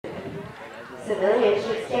Civilians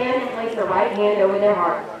should stand and place their right hand over their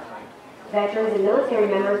heart. Veterans and military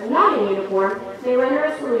members not in uniform may render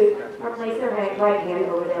a salute or place their right hand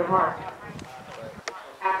over their heart.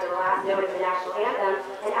 After the last note of the national anthem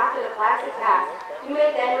and after the flags have passed, you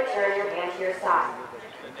may then return your hand to your side.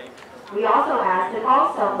 We also ask that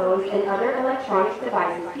all cell phones and other electronic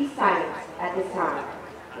devices be silenced at this time.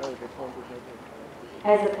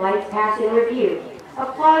 As the flights pass in review,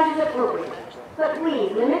 applause is appropriate, but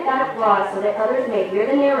please limit that applause so that others may hear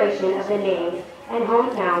the narration of the names and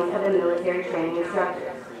hometowns of the military training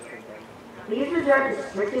instructors. Please reserve the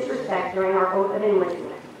strictest respect during our oath of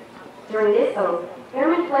enlistment. During this oath,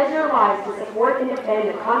 airmen pledge their lives to support and defend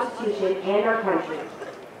the Constitution and our country.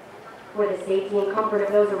 For the safety and comfort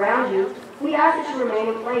of those around you, we ask that you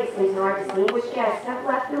remain in place until our distinguished guests have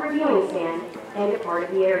left the reviewing stand and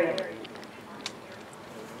departed the area.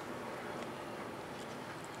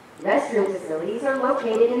 Restroom facilities are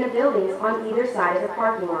located in the buildings on either side of the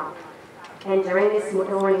parking lot. And during this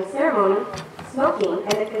morning ceremony, smoking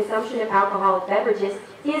and the consumption of alcoholic beverages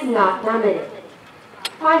is not permitted.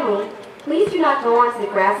 Finally, please do not go onto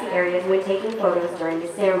the grassy areas when taking photos during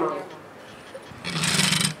this ceremony.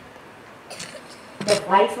 The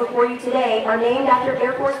flights before you today are named after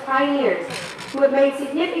Air Force pioneers who have made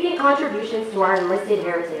significant contributions to our enlisted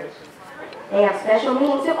heritage. They have special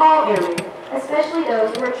meaning to all airmen, especially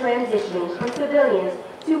those who are transitioning from civilians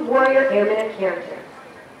to warrior airmen of character.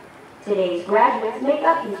 Today's graduates make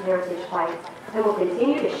up these heritage flights and will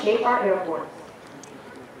continue to shape our Air Force.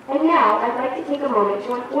 And now, I'd like to take a moment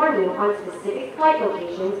to inform you on specific flight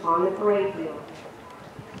locations on the parade field.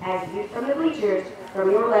 As viewed from the bleachers,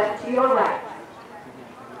 from your left to your right.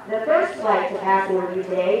 The first flight to pass in review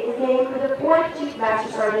today is named for the 4th Chief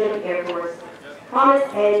Master Sergeant of the Air Force, Thomas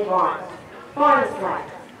N. Barnes. Barnes Flight.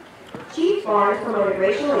 Chief Barnes promoted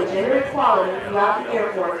racial and gender equality throughout the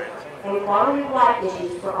Air Force and quality of life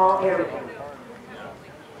issues for all airmen.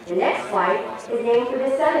 The next flight is named for the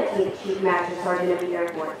 17th Chief Master Sergeant of the Air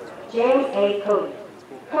Force, James A. Cody.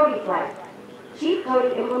 Cody Flight. Chief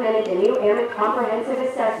Cody implemented the new Airman Comprehensive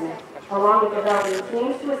Assessment, along with developing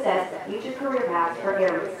teams to assess the future career paths for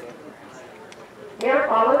airmen. They are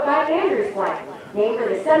followed by Andrews Flight, named for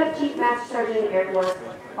the 7th Chief Master Sergeant of the Air Force,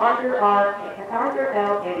 Arthur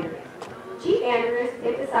L. Andrews. Chief Andrews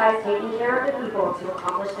emphasized taking care of the people to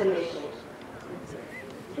accomplish the mission.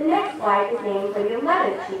 The next flight is named for the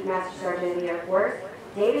 11th Chief Master Sergeant of the Air Force,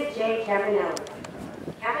 David J. Campanelli.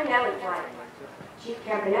 Campanelli Flight. Chief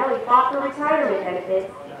Campanelli fought for retirement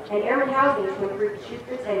benefits and airman housing to improve troop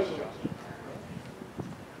retention.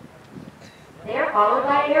 They are followed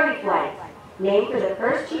by Aerie Flight, named for the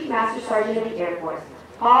 1st Chief Master Sergeant of the Air Force,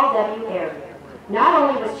 Paul W. Aerie. Not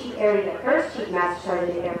only was Chief Aerie the 1st Chief Master Sergeant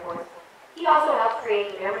of the Air Force, he also helped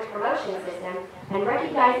create the Airman Promotion System and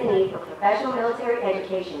recognized the need for professional military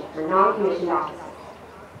education for non-commissioned officers.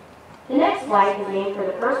 The next flight is named for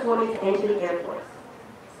the first woman to enter the Air Force,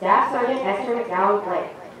 Staff Sergeant Esther McDowell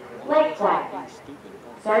Blake. Blake Flight.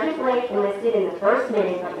 Sergeant Blake enlisted in the first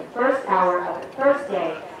minute of the first hour of the first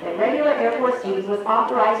day that regular Air Force duty was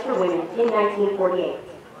authorized for women in 1948.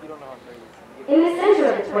 In the center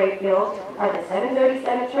of the parade field are the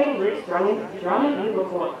 737 training groups drumming bugle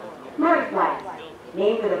corps. Murray Flight,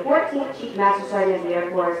 named for the 14th Chief Master Sergeant of the Air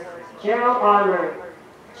Force, Gerald R. Murray.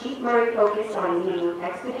 Chief Murray focused on meeting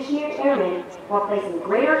expeditionary airmen while placing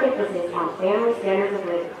greater emphasis on family standards of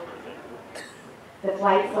living. The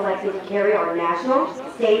flights selected to carry our national,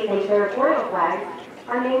 state, and territorial flags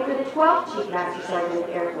are named for the 12th Chief Master Sergeant of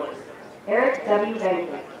the Air Force, Eric W.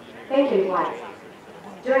 Benton Flight.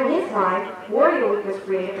 During his time, Warrior Week was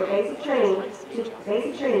created for basic training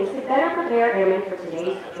to better prepare airmen for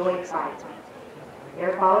today's joint fight. They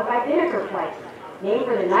are followed by Binnaker Flight, named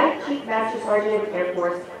for the 9th Chief Master Sergeant of the Air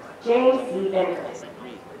Force, James C. Binnaker.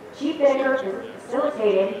 Chief Binnaker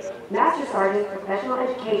facilitated Master Sergeant's professional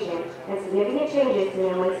education and significant changes in the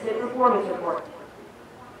enlisted performance report.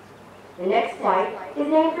 The next flight is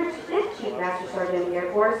named for 5th Chief Master Sergeant of the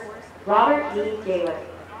Air Force, Robert E. Gaylor.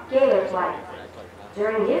 Gaylor Flight.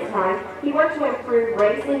 During his time, he worked to improve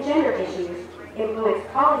race and gender issues, influenced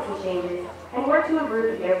policy changes, and worked to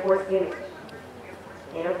improve the Air Force image.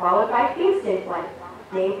 They are followed by Kingston Flight,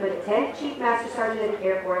 named for the 10th Chief Master Sergeant of the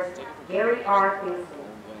Air Force, Gary R. Kingston.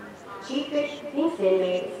 Chief Kingston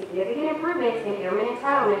made significant improvements in airmen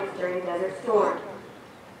entitlements during Desert Storm.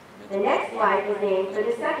 The next flight is named for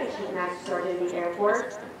the 2nd Chief Master Sergeant of the Air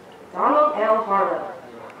Force, Donald L. Harlow.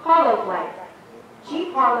 Harlow Flight.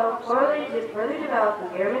 Chief Harlow further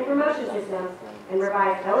developed the airman promotion system and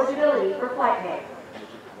revised eligibility for flight pay.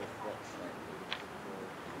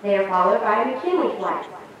 They are followed by a McKinley Flight.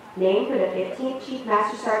 named for the 15th Chief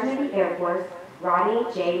Master Sergeant of the Air Force,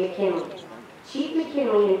 Rodney J. McKinley. Chief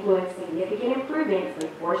McKinley influenced significant improvements in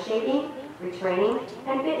force shaping, retraining,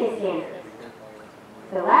 and fitness standards.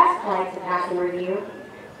 The last flight to pass in review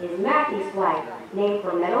is Matthews Flight, named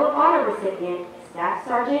for Medal of Honor recipient Staff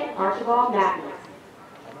Sergeant Archibald Matthews.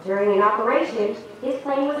 During an operation, his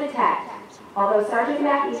plane was attacked. Although Sergeant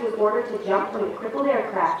Matthews was ordered to jump from the crippled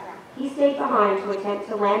aircraft, he stayed behind to attempt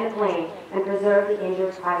to land the plane and preserve the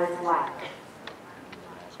injured pilot's life.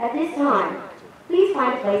 At this time, please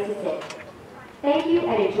find a place to sit. Thank you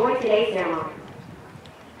and enjoy today's ceremony.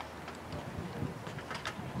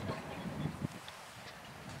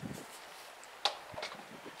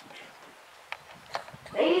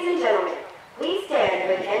 Ladies and gentlemen, please stand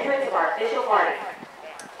for the entrance of our official party.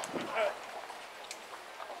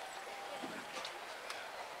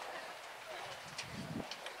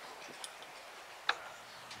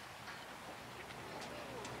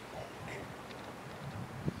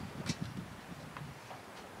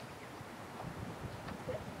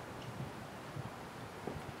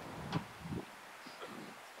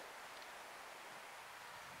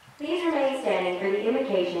 Please remain standing for the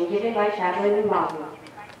invocation given by Chaplain Mbaku.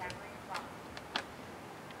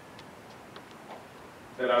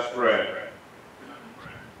 Let us pray.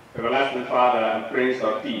 Everlasting Father and Prince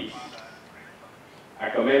of Peace,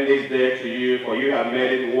 I commend this day to you, for you have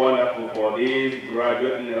made it wonderful for these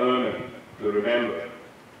graduating airmen to remember.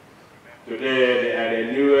 Today they are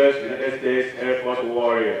the newest United States Air Force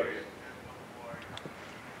warriors.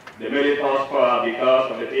 They made it possible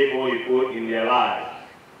because of the people you put in their lives.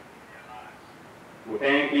 We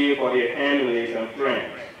thank you for their families and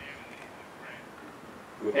friends.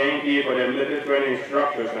 We thank you for the military training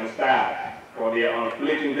instructors and staff for their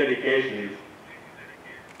unflinching dedication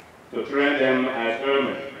to train them as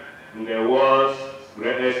airmen in the world's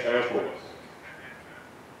greatest air force.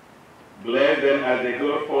 Bless them as they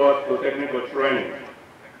go forth to technical training.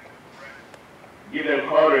 Give them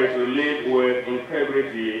courage to live with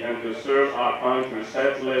integrity and to serve our country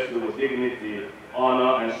selflessly with dignity,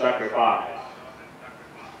 honor, and sacrifice.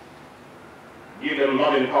 Give them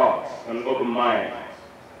loving hearts and open minds.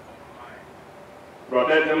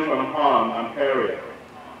 Protect them from harm and peril.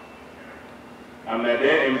 And may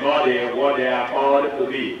they embody what they are called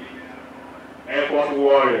to be, Air Force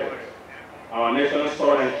warriors, our nation's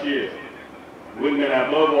sword and shield, women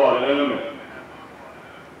above all airmen.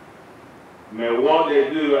 May what they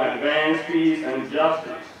do advance peace and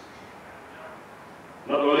justice,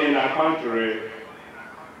 not only in our country,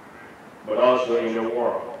 but also in the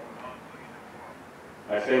world.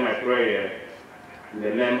 I say my prayer in the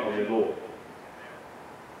name of the Lord.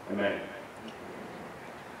 Amen.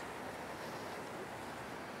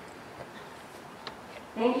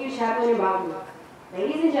 Thank you, Chaplain Mbaku.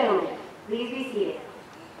 Ladies and gentlemen, please be seated.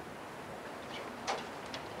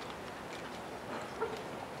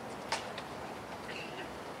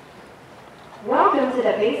 Welcome to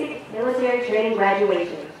the Basic Military Training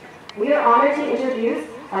graduation. We are honored to introduce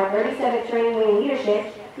our 37th Training Wing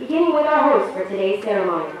leadership, beginning with our host for today's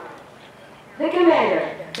ceremony. The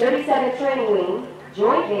Commander, 37th Training Wing,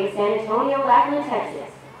 Joint Base San Antonio, Lackland, Texas,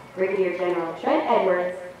 Brigadier General Trent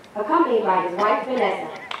Edwards, accompanied by his wife Vanessa.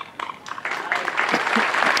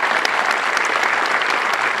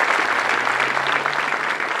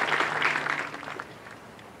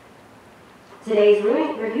 Today's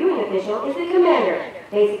reviewing official is the Commander,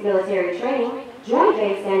 Basic Military Training, Joint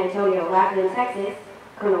Base San Antonio, Lackland, Texas,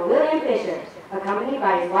 Colonel William Fisher, accompanied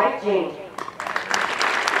by his wife Jane.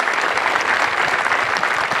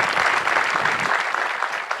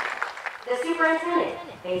 The Superintendent,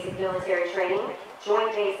 Basic Military Training,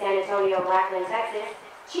 Joint Base San Antonio, Lackland, Texas,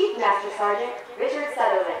 Chief Master Sergeant Richard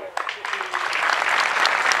Sutherland.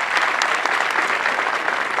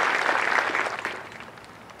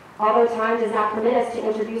 Although time does not permit us to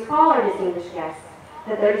introduce all our distinguished guests,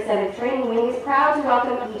 the 37th Training Wing is proud to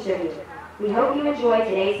welcome each of you. We hope you enjoy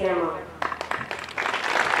today's ceremony.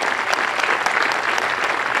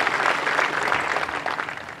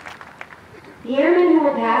 The airmen who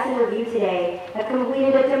will pass and review today have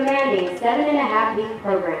completed a demanding 7.5-week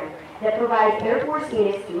program that provides Air Force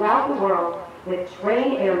units throughout the world with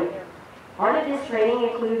trained airmen. Part of this training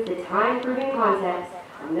includes the time-proven concepts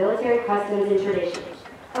of military customs and traditions,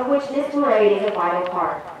 of which this parade is a vital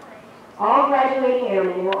part. All graduating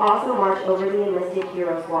airmen will also march over the enlisted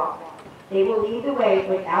Heroes Walk. They will lead the way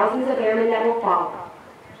for thousands of airmen that will follow,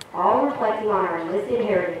 all reflecting on our enlisted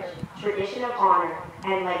heritage, tradition of honor,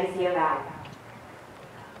 and legacy of valor.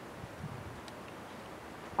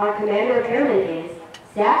 Our Commander of Airmen is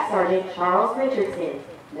Staff Sergeant Charles Richardson,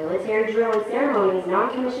 Military Drill and Ceremonies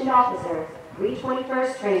Non-Commissioned Officer,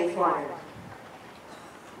 321st Training Squadron.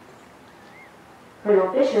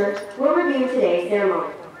 Colonel Fisher will review today's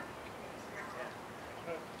ceremony.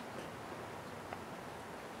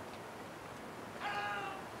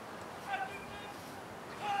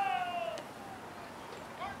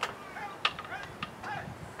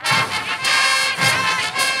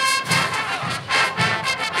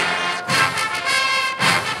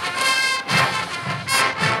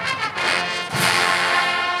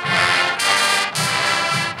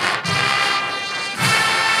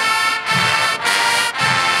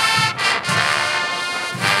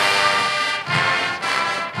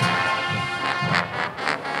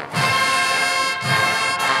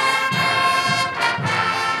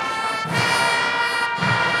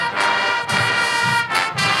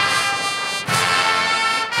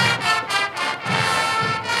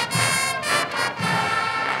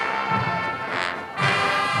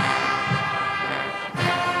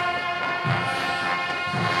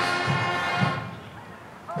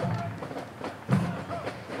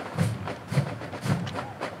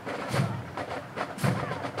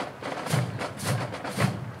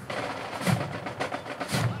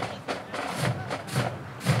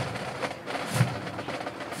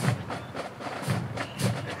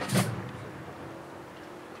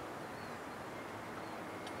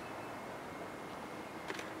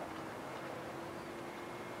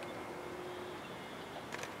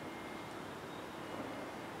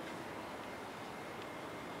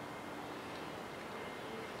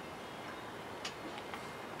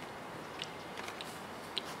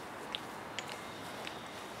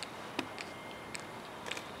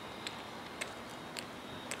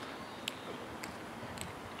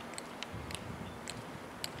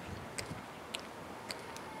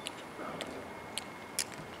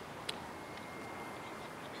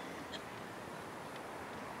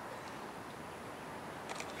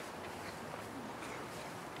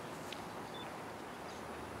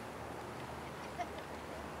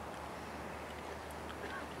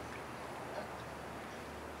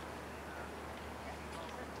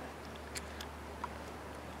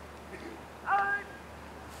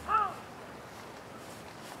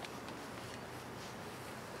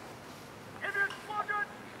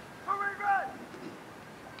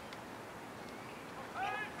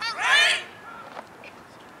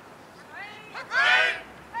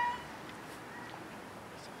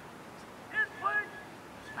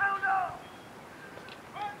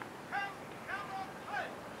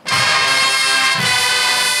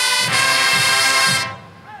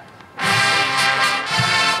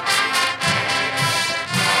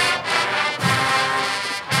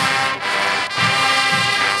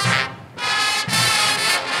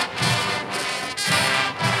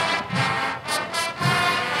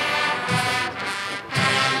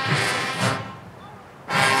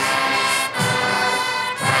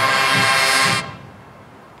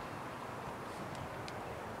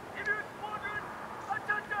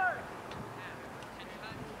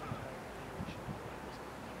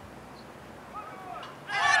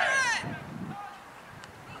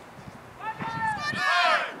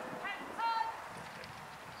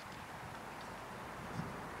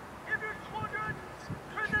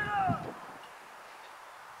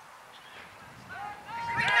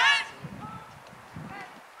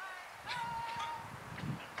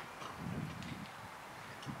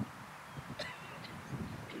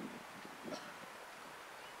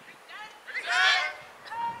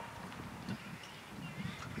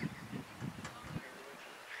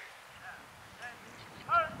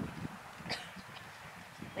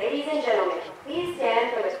 Ladies and gentlemen, please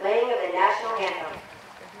stand for the playing of the national anthem.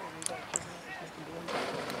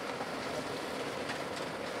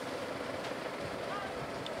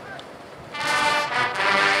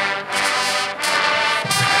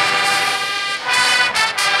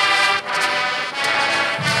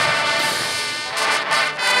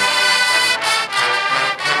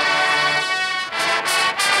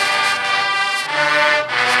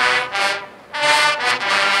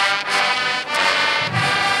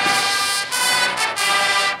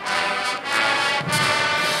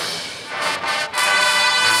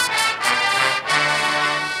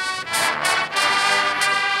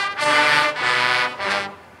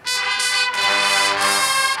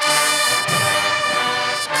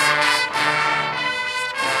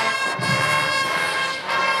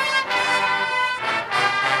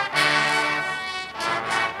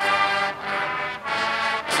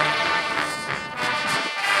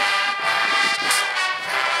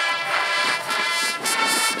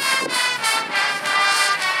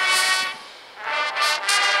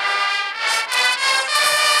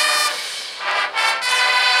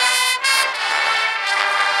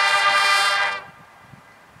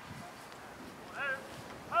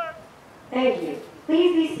 Thank you.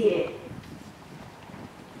 Please be seated.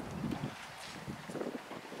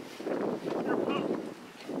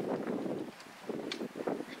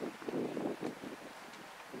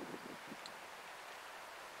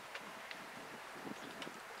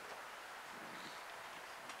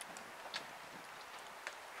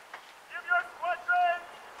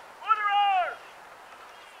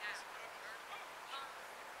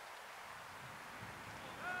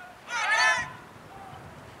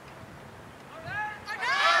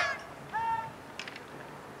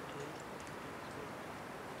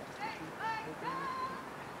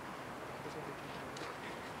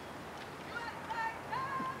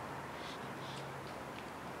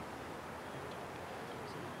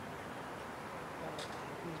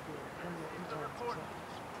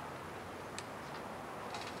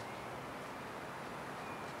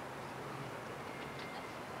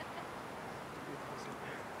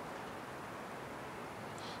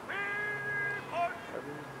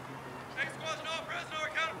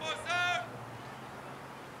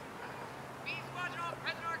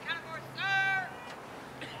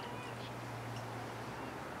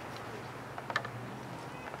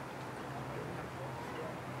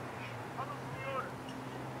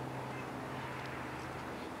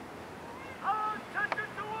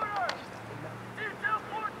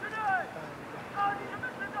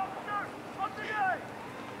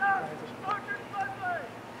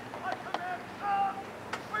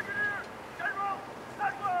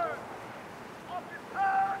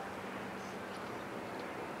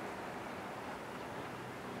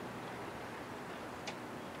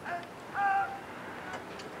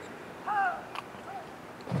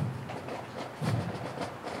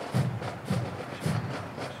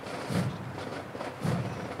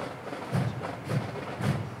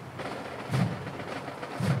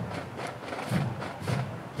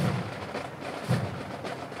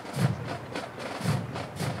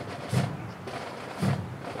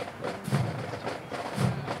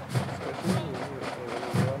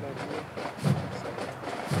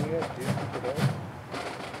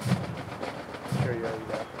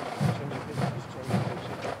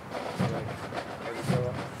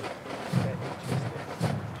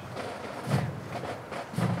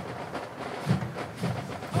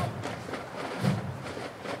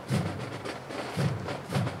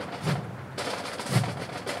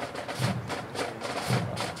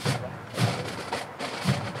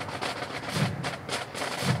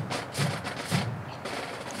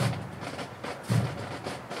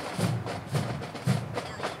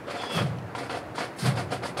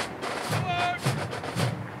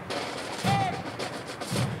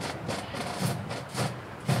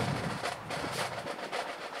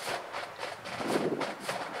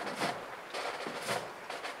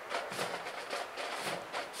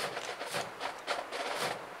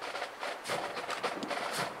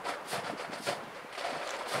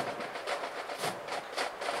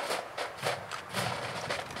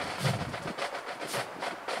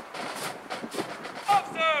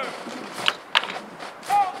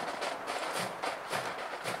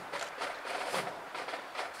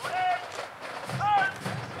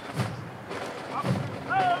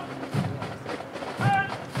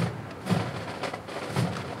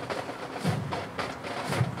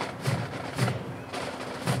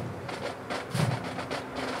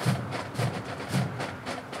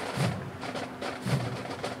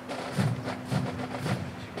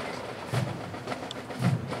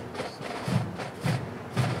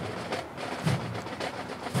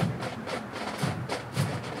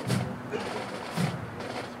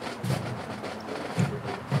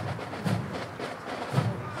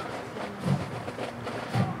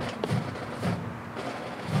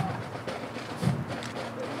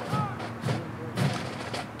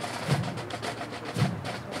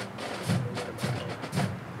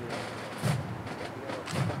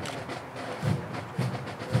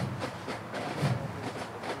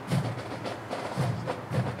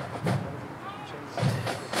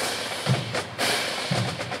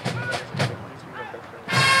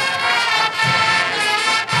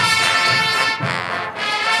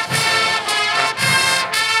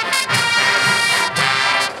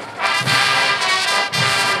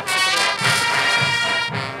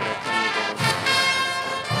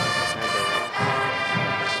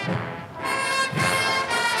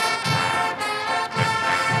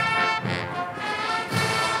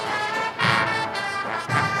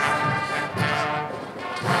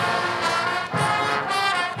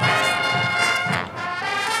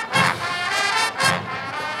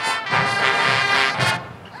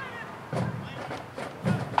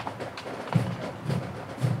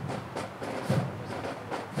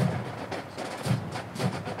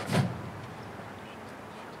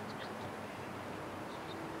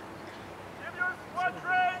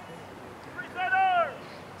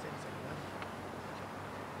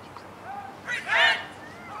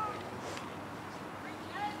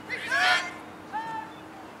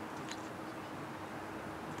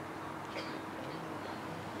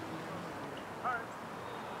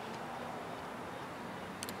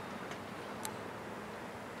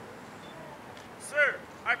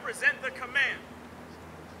 present the command.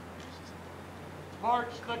 March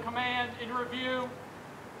the command in review.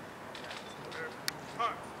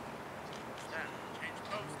 March. Stand. Change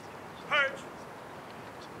post. Purge.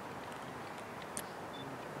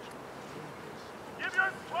 Give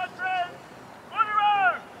your squadron order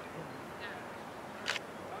arms.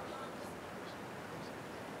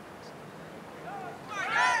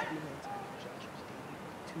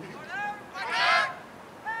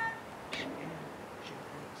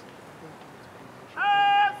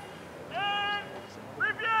 Pass and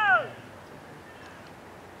review.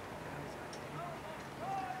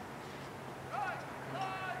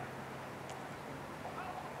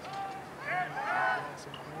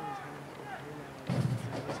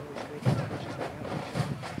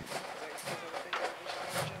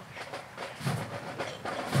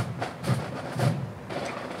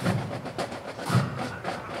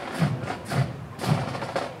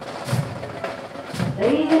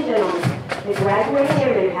 Ladies and gentlemen, the graduating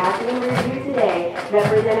airmen passing in review today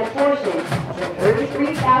represent a portion of the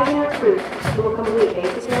 33,000 recruits who will complete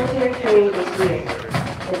basic military training this year.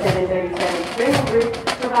 The 737 training group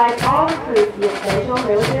provides all recruits the essential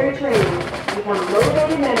military training to become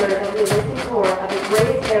motivated members of the enlisted corps of the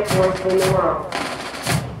greatest air force in the world.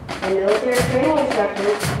 The military training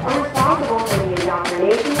instructors are responsible for the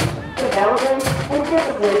indoctrination, development, and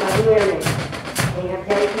discipline of the airmen. They have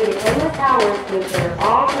dedicated endless hours to ensure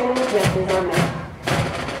all training objectives are met.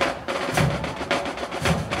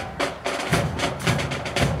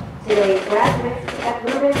 Today's graduates have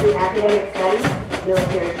proven through academic studies,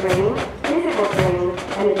 military training, physical training,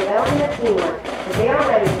 and the development of teamwork that they are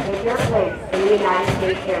ready to take their place in the United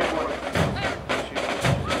States Air Force.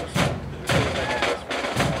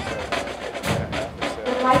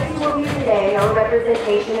 The flights you will view today are a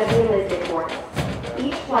representation of the enlisted force.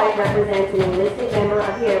 Each flight represents an enlisted member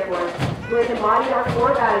of the Air Force who has embodied our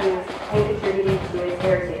core values and contributed to its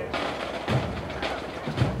heritage.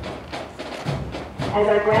 As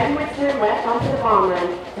our graduates turn left onto the bomb run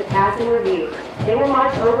to pass and review, they will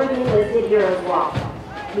march over the enlisted heroes walk.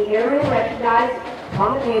 The airmen recognized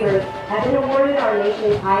on the papers have been awarded our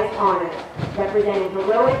nation's highest honors, representing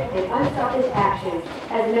heroic and unselfish actions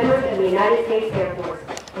as members of the United States Air Force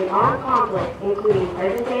in armed conflict, including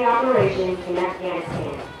present-day operations in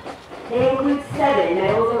Afghanistan. They include 7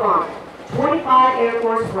 Medals of Honor, 25 Air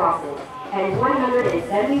Force Crosses, and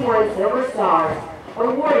 171 Silver Stars,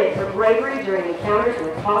 awarded for bravery during encounters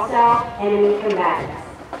with hostile enemy combatants.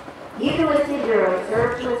 These enlisted heroes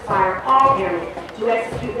serve to inspire all airmen to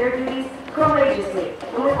execute their duties courageously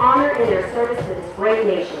and with honor in their service to this great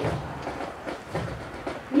nation.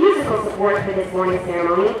 Musical support for this morning's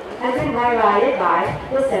ceremony has been provided by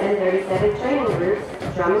the 737 Training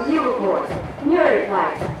Group's Drum and Bugle Corps, Murray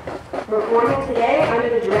Flight. Performing today under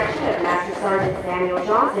the direction of Master Sergeant Samuel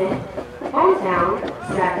Johnson, hometown,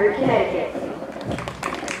 Stratford, Connecticut.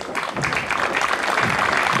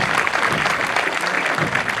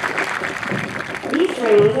 These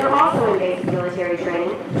trainees are also in basic military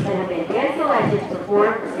training and have been hand-selected to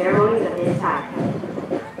perform for ceremonies of this type.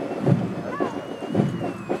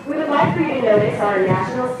 We would like for you to notice our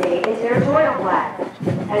national, state, and territorial flags.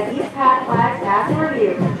 As these flags pass in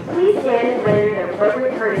review, please stand and render the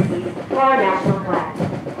appropriate courtesies for our national flag.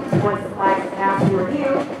 Once the flags pass in review,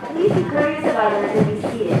 please be courteous of others and be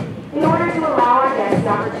seated in order to allow our guests the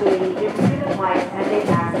opportunity to view the flags as they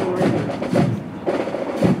pass in review.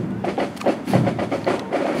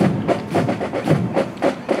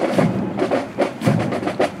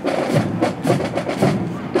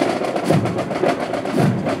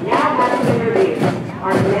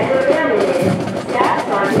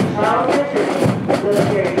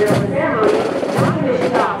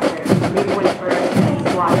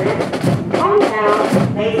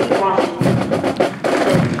 Hometown, Lady Washington.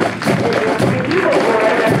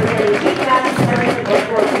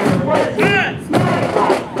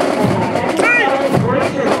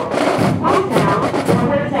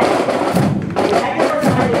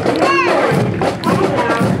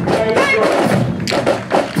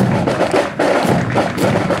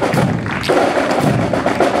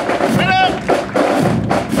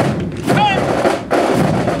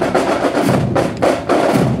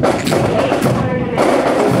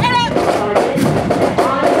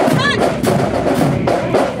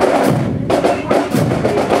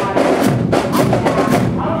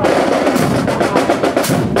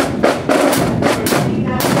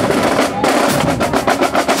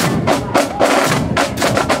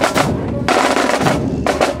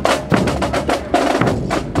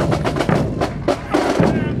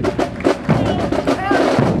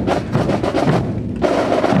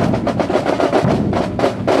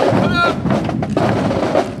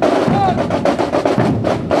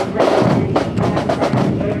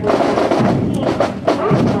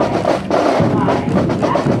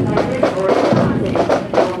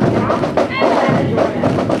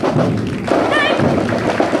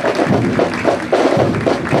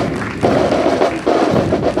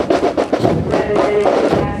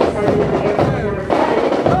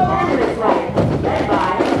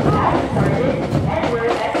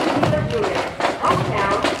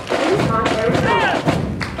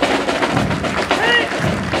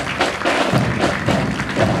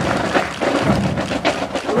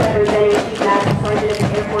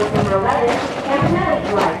 Number 11, Campanelli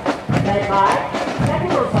Flight, led by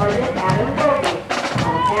Technical Sergeant Adam Goldie.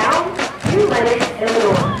 Hometown, New Lenox,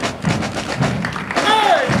 Illinois.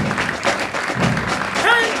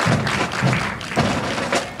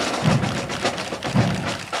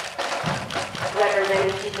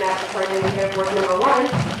 Representing Chief Master Sergeant Air Force Number 1,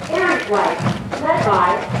 Air Flight, led by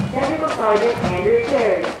Technical Sergeant Andrew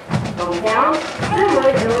Cherry. Hometown,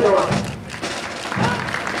 Greenwood, Illinois.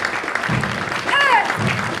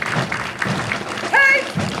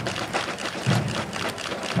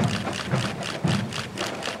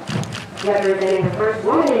 Representing the first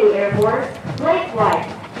woman in the Air Force, Blake Flight,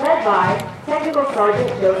 led by Technical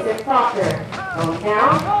Sergeant Joseph Foster.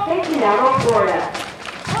 Hometown, Cape Canaveral, Florida.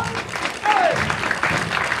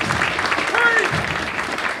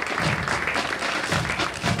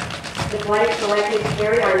 The flights selected to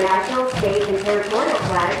carry our national, state, and territorial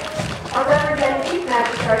flags are representing Chief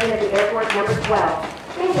Master Sergeant of the Air Force Number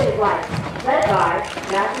 12, Kingston Flight, led by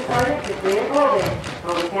Master Sergeant Katrina Colvin.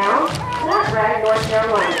 Hometown, Fort Bragg, North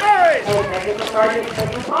Carolina. And Technical Sergeant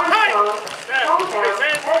Nicholas Armstrong, hometown,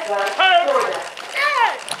 Edinburgh, Florida.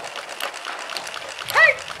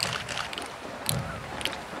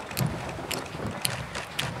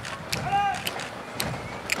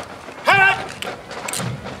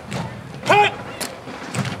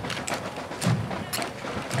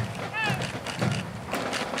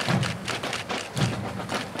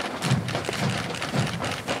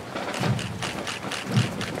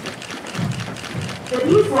 The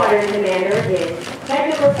Peace Squadron Commander is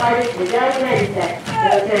Technical Sergeant Giselle Menset,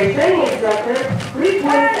 Military Training Instructor,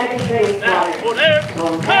 322nd Training Squadron.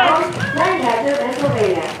 Hometown, Lancaster,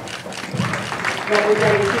 Pennsylvania.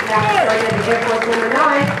 Representing Chief Master Sergeant of Air Force Number 9,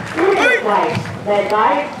 Lincoln Flight, led by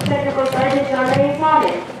Technical Sergeant John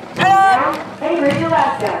Thomas. Hometown, Anchorage,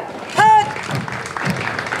 Alaska.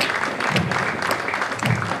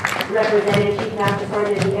 Representing Chief Master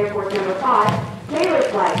Sergeant of the Air Force Number 5, Taylor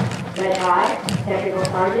Flight, led by Technical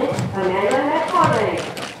Sergeant Amanda McConaughey.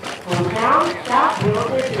 Hometown, South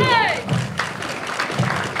Hamilton, Virginia.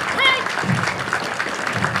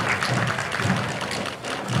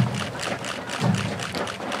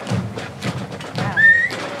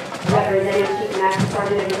 Representing Chief Master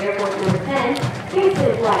Sergeant of the Air Force Number 10,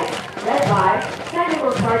 Kingston Flight, led by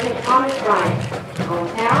Technical Sergeant Thomas Bryant.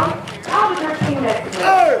 Hometown, Albuquerque, New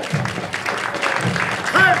Mexico.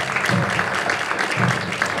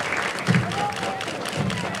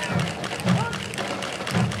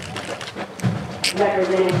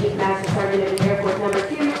 Representing Chief Master Sergeant of the Air Force Number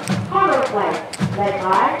 2, Conroe Flight, led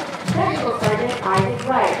by Technical Sergeant Isaac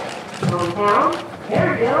Wright. Hometown,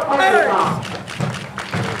 Perryville, Arkansas.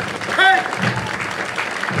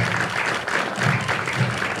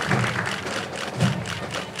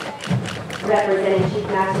 Representing Chief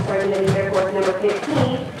Master Sergeant of the Air Force Number 15,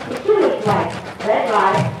 McKinley Flight, led by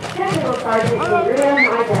Technical Sergeant Andrea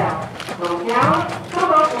Mydell. Hometown,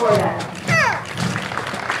 Cabo, Florida.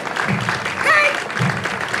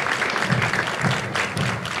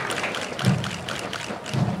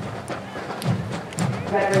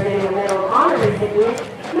 Representing the Medal of Honor recipient,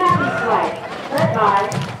 Matthew Flight, led by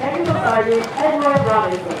Technical Sergeant Edward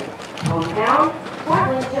Robinson. Hometown,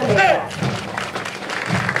 Portland, Jamaica.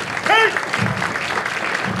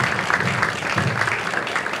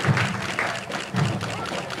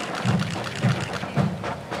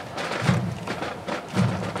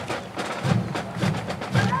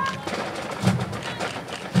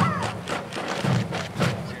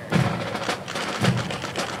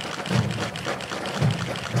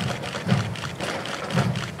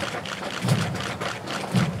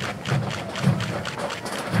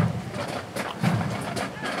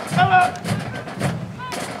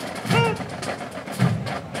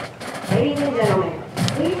 Ladies and gentlemen,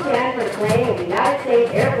 please stand for the playing of the United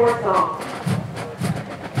States Air Force song.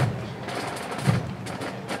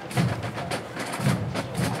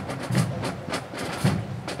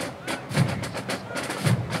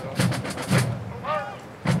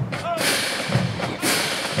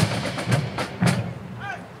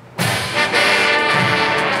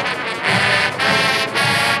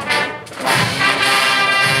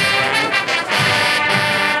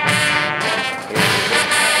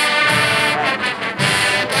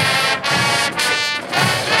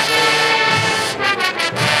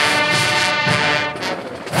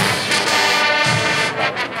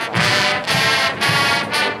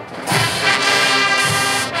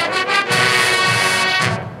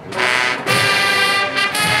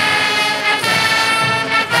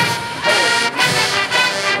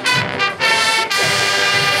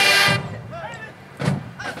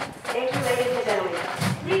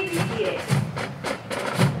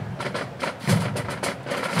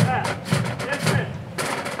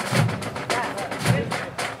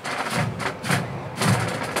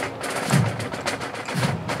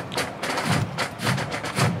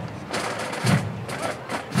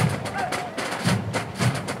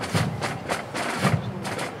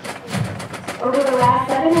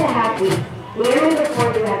 weeks, the airmen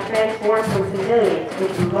before you have transformed from civilians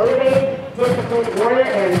into motivated, disciplined warrior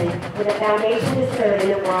airmen with a foundation to serve in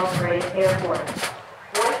the world's greatest air force.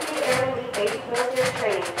 Once the airmen leave basic military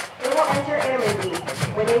training, they will enter Airman Week,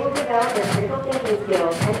 where they will develop their critical thinking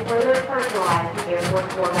skills and further personalize the Air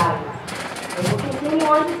Force core values. They will continue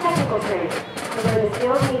on to technical training to learn the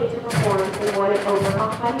skills needed to perform in one of over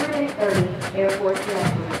 130 Air Force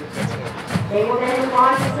selection groups. They will then move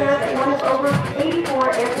on to serve at one of over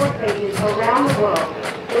 84 Air Force bases around the world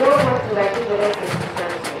or work directly with our sister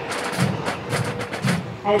services.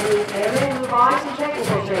 As these airmen move on to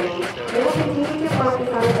technical training, they will continue to focus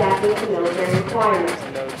on adapting to military requirements,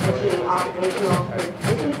 achieving occupational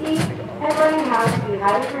proficiency, and learning how to be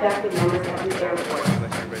highly productive members of the Air Force.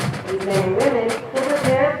 These men and women will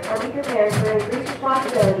prepare or be prepared for increased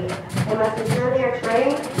responsibility and must ensure they are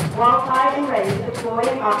trained, qualified, and ready to deploy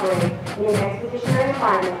and operate in an expeditionary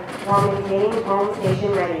environment while maintaining home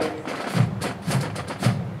station readiness.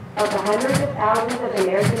 Of the hundreds of thousands of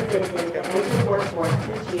American citizens that enter the workforce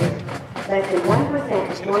this year, less than 1%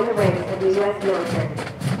 has joined the ranks of the U.S. military,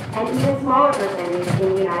 and even smaller percentage in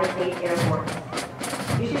the United States Air Force.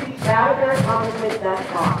 You should be proud of their accomplishments thus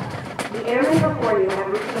far. The airmen before you have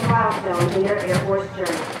reached a milestone in their Air Force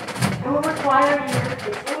journey, and will require your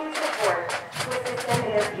continued support to assist them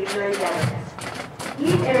in their future endeavors.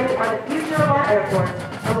 These airmen are the future of our Air Force,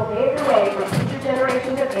 and will pave the way for future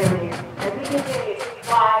generations of airmen as we continue to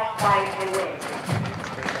fly, fight, and win.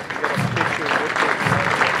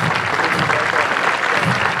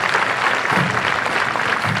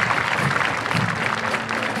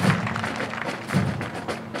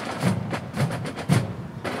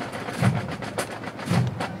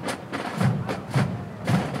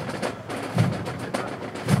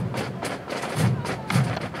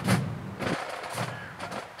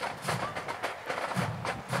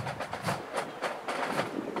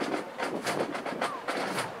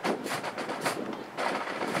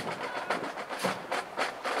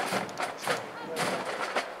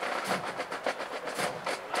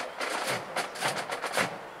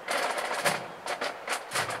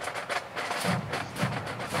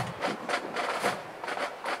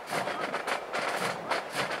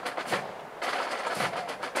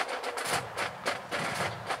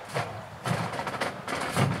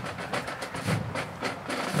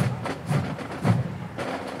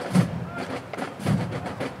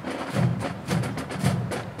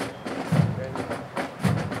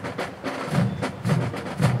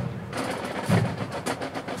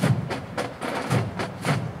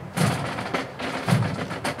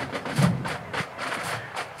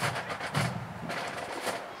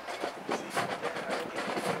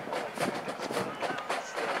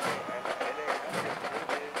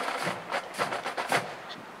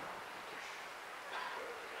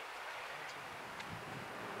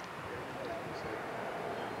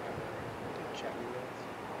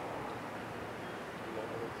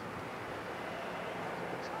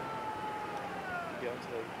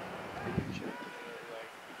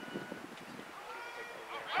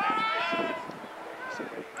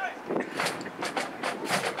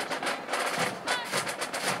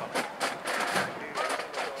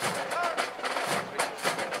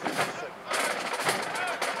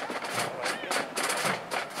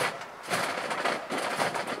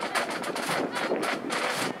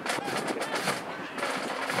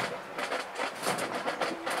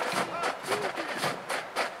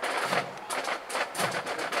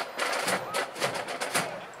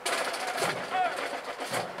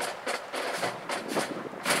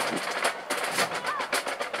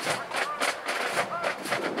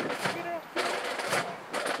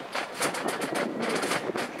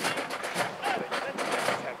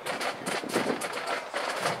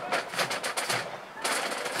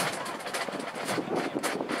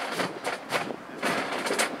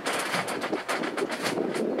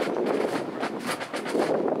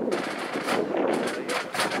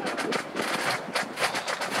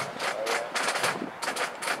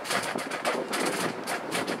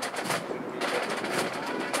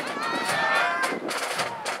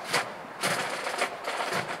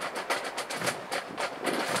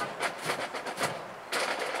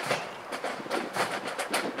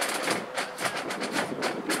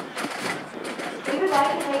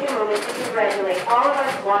 Congratulate all of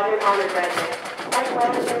our squadron honor graduates, as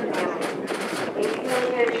well as their families. These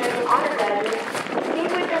military training honor graduates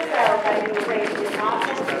distinguish themselves by being rated in the top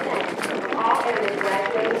 10% of all airmen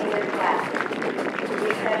graduating in their class. The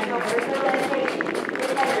exceptional personal dedication,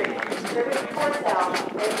 integrity, service support self,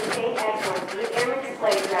 and sustained excellence these airmen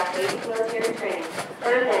display throughout basic military training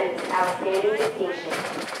earn them this outstanding distinction.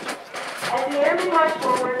 As the airmen march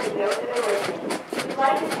forward to go to their enlistment, we'd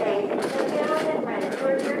like to thank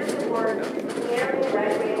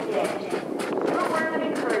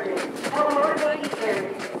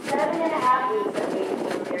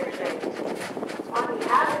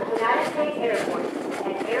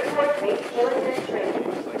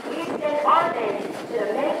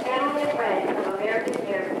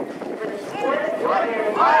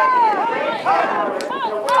They're the largest and greatest power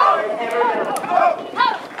the world has ever known.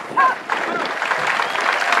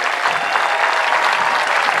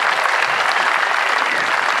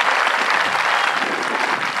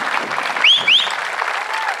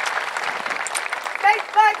 State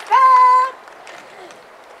flags down!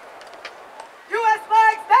 U.S.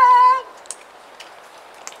 flags down!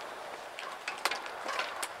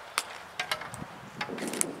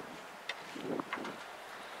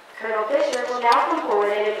 Colonel Fisher will now come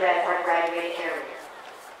forward and address our graduating airmen.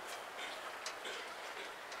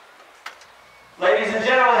 Ladies and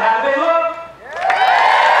gentlemen, how do they look?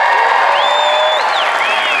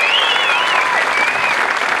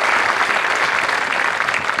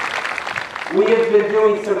 We have been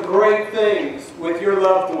doing some great things with your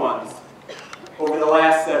loved ones over the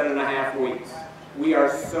last 7.5 weeks. We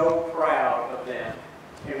are so proud of them,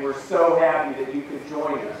 and we're so happy that you could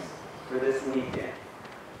join us for this weekend.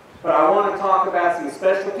 But I want to talk about some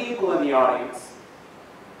special people in the audience.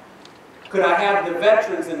 Could I have the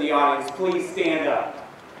veterans in the audience please stand up?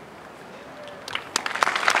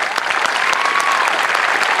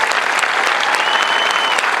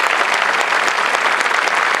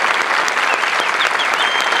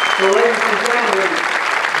 So ladies and gentlemen,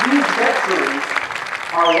 these veterans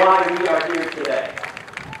are why we are here today.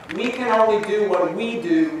 We can only do what we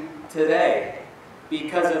do today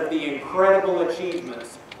because of the incredible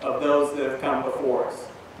achievements of those that have come before us.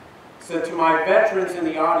 So to my veterans in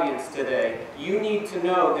the audience today, you need to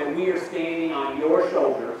know that we are standing on your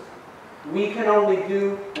shoulders. We can only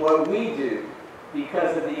do what we do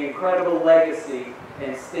because of the incredible legacy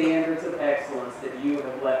and standards of excellence that you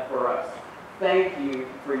have left for us. Thank you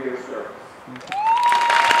for your service.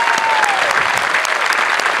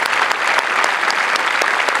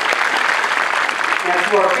 And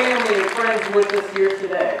to our family and friends with us here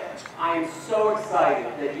today, I am so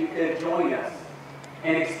excited that you could join us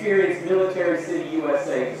and experience Military City,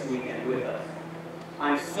 USA this weekend with us.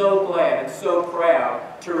 I'm so glad and so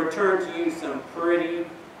proud to return to you some pretty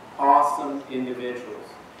awesome individuals.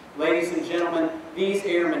 Ladies and gentlemen, these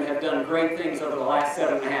airmen have done great things over the last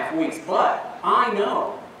 7.5 weeks, but I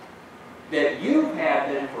know that you've had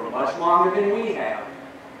them for much longer than we have.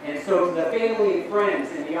 And so to the family and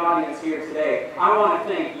friends in the audience here today, I want to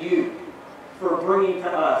thank you for bringing to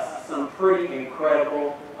us some pretty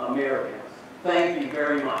incredible Americans. Thank you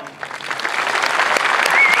very much.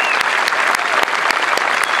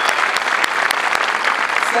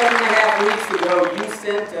 7.5 weeks ago, you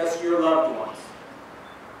sent us your loved ones.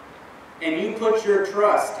 And you put your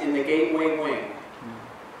trust in the Gateway Wing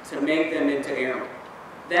to make them into airmen.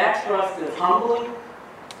 That trust is humbling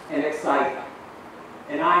and exciting.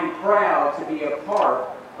 And I'm proud to be a part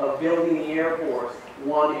of building the Air Force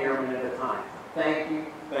one airman at a time. Thank you,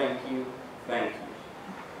 thank you, thank you.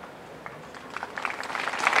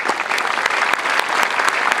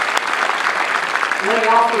 Let me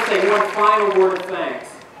also say one final word of thanks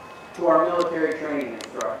to our military training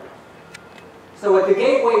instructors. So at the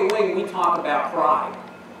Gateway Wing, we talk about pride,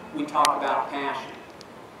 we talk about passion,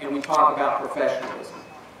 and we talk about professionalism.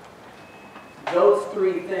 Those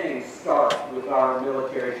three things start with our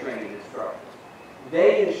military training instructors.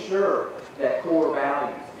 They ensure that core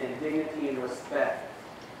values and dignity and respect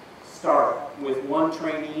start with one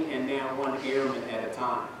trainee and now one airman at a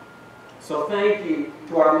time. So thank you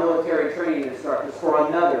to our military training instructors for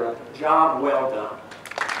another job well done.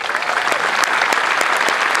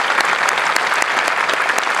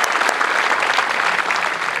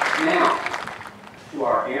 Now, to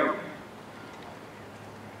our airmen.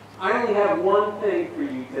 I only have one thing for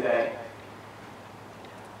you today.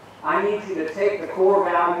 I need you to take the core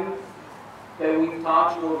values that we've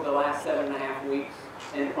taught you over the last 7.5 weeks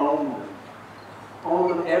and own them. Own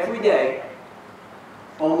them every day.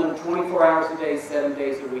 Own them 24 hours a day, 7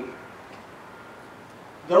 days a week.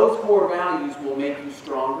 Those core values will make you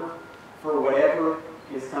stronger for whatever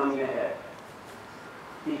is coming ahead.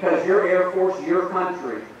 Because your Air Force, your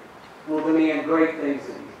country, will demand great things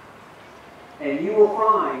of you. And you will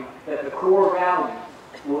find that the core values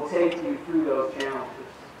will take you through those challenges.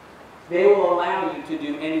 They will allow you to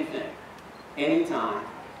do anything, anytime,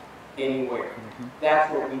 anywhere.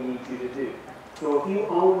 That's what we need you to do. So if you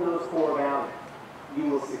own those core values, you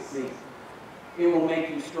will succeed. It will make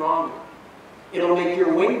you stronger. It'll make your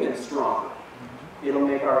wingmen stronger. It'll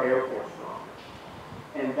make our Air Force stronger.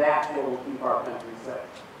 And that's what will keep our country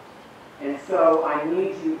safe. And so I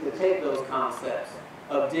need you to take those concepts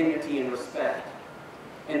of dignity and respect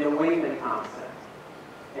and the wingman concept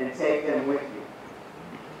and take them with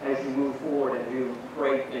you as you move forward and do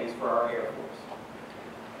great things for our Air Force.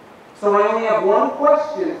 So I only have one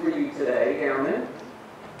question for you today, Airmen.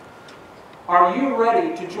 Are you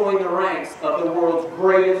ready to join the ranks of the world's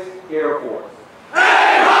greatest Air Force?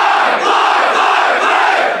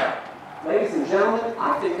 Ladies and gentlemen,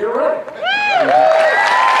 I think you're ready.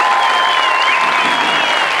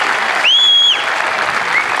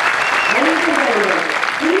 Ladies and gentlemen,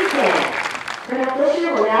 please stand. Colonel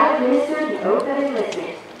Fisher will now administer the oath of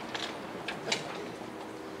enlistment.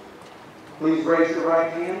 Please raise your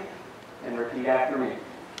right hand and repeat after me.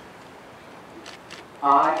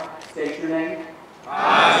 I state your name.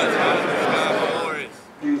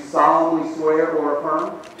 Do solemnly swear or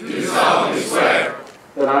affirm. Do solemnly swear.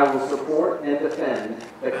 That I will support and defend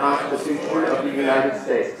the Constitution of the United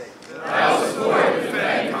States. That I will support and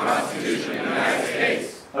defend the Constitution of the United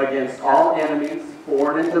States. Against all enemies,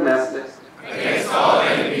 foreign and domestic. Against all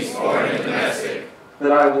enemies, foreign and domestic.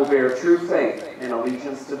 That I will bear true faith and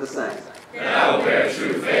allegiance to the same. That I will bear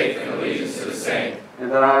true faith and allegiance to the same. And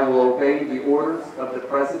that I will obey the orders of the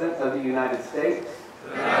President of the United States.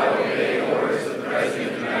 That I will obey the orders of the President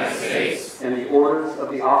of the United States. And the orders of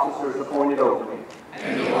the officers appointed over me.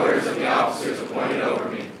 And the orders of the officers appointed over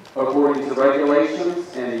me. According to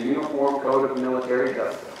regulations and the Uniform Code of Military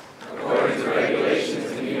Justice. According to regulations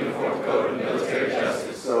and the Uniform Code of Military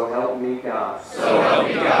Justice. So help me God. So help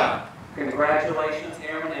me God. Congratulations,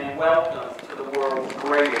 Airmen, and welcome to the world's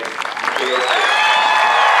greatest Air Force.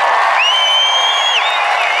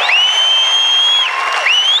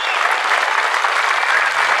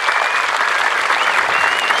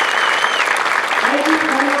 Thank you,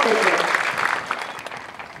 Colonel Fisher.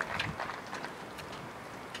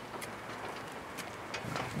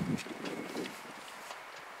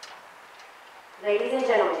 Ladies and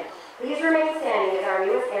gentlemen, please remain standing as our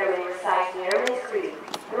newest airman recites the Airman's Creed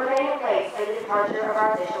and remain in place for the departure of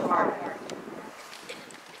our official party.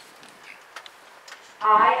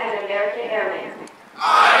 I am an American airman.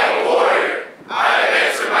 I am a warrior. I have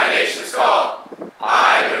answered my nation's call.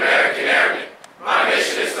 I am an American airman. My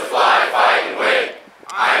mission is to fly, fight, and win.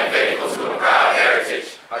 I am faithful to a proud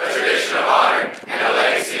heritage, a tradition of honor, and a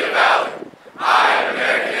legacy of valor. I am an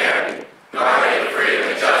American airman, guardian of freedom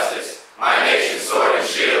and justice. My nation's sword and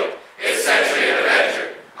shield, its century and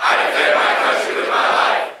avenger. I defend my country with my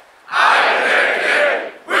life. I am an American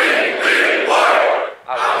airman, winning, leading, warrior.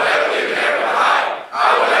 I will never leave an airman behind. I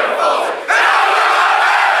will never falter, and I will never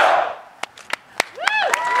fail!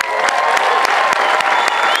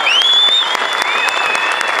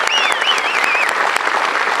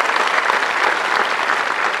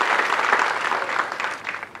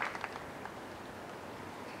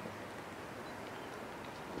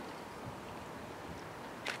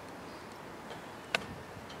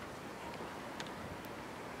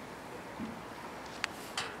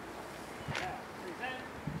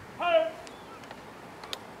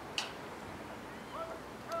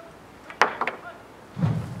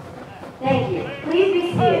 Thank you. Please be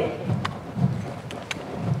seated.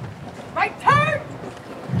 Right turn!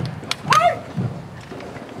 Turn!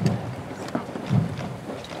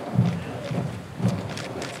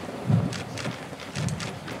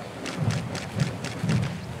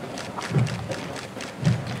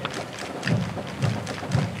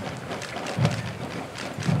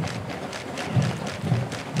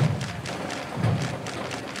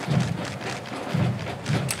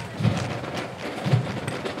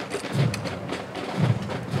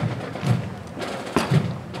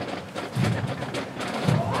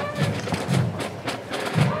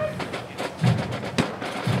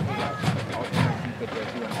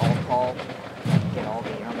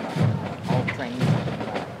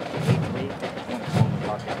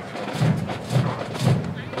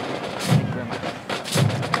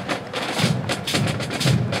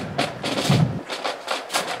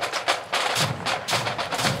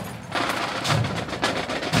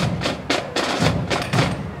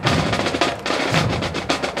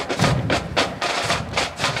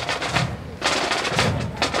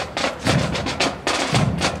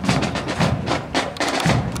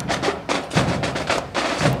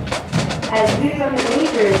 As viewed from the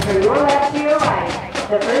bleachers from your left to your right,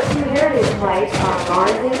 the first two heritage flights are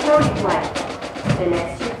Barnes and Cody flights. The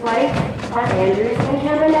next two flights are Andrews and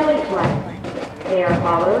Campanelli flights. They are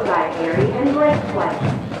followed by Airy and Blake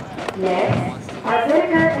flights. Next are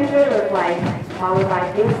Whitaker and Riddler flights, followed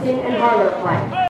by Kingston and Harlow flights.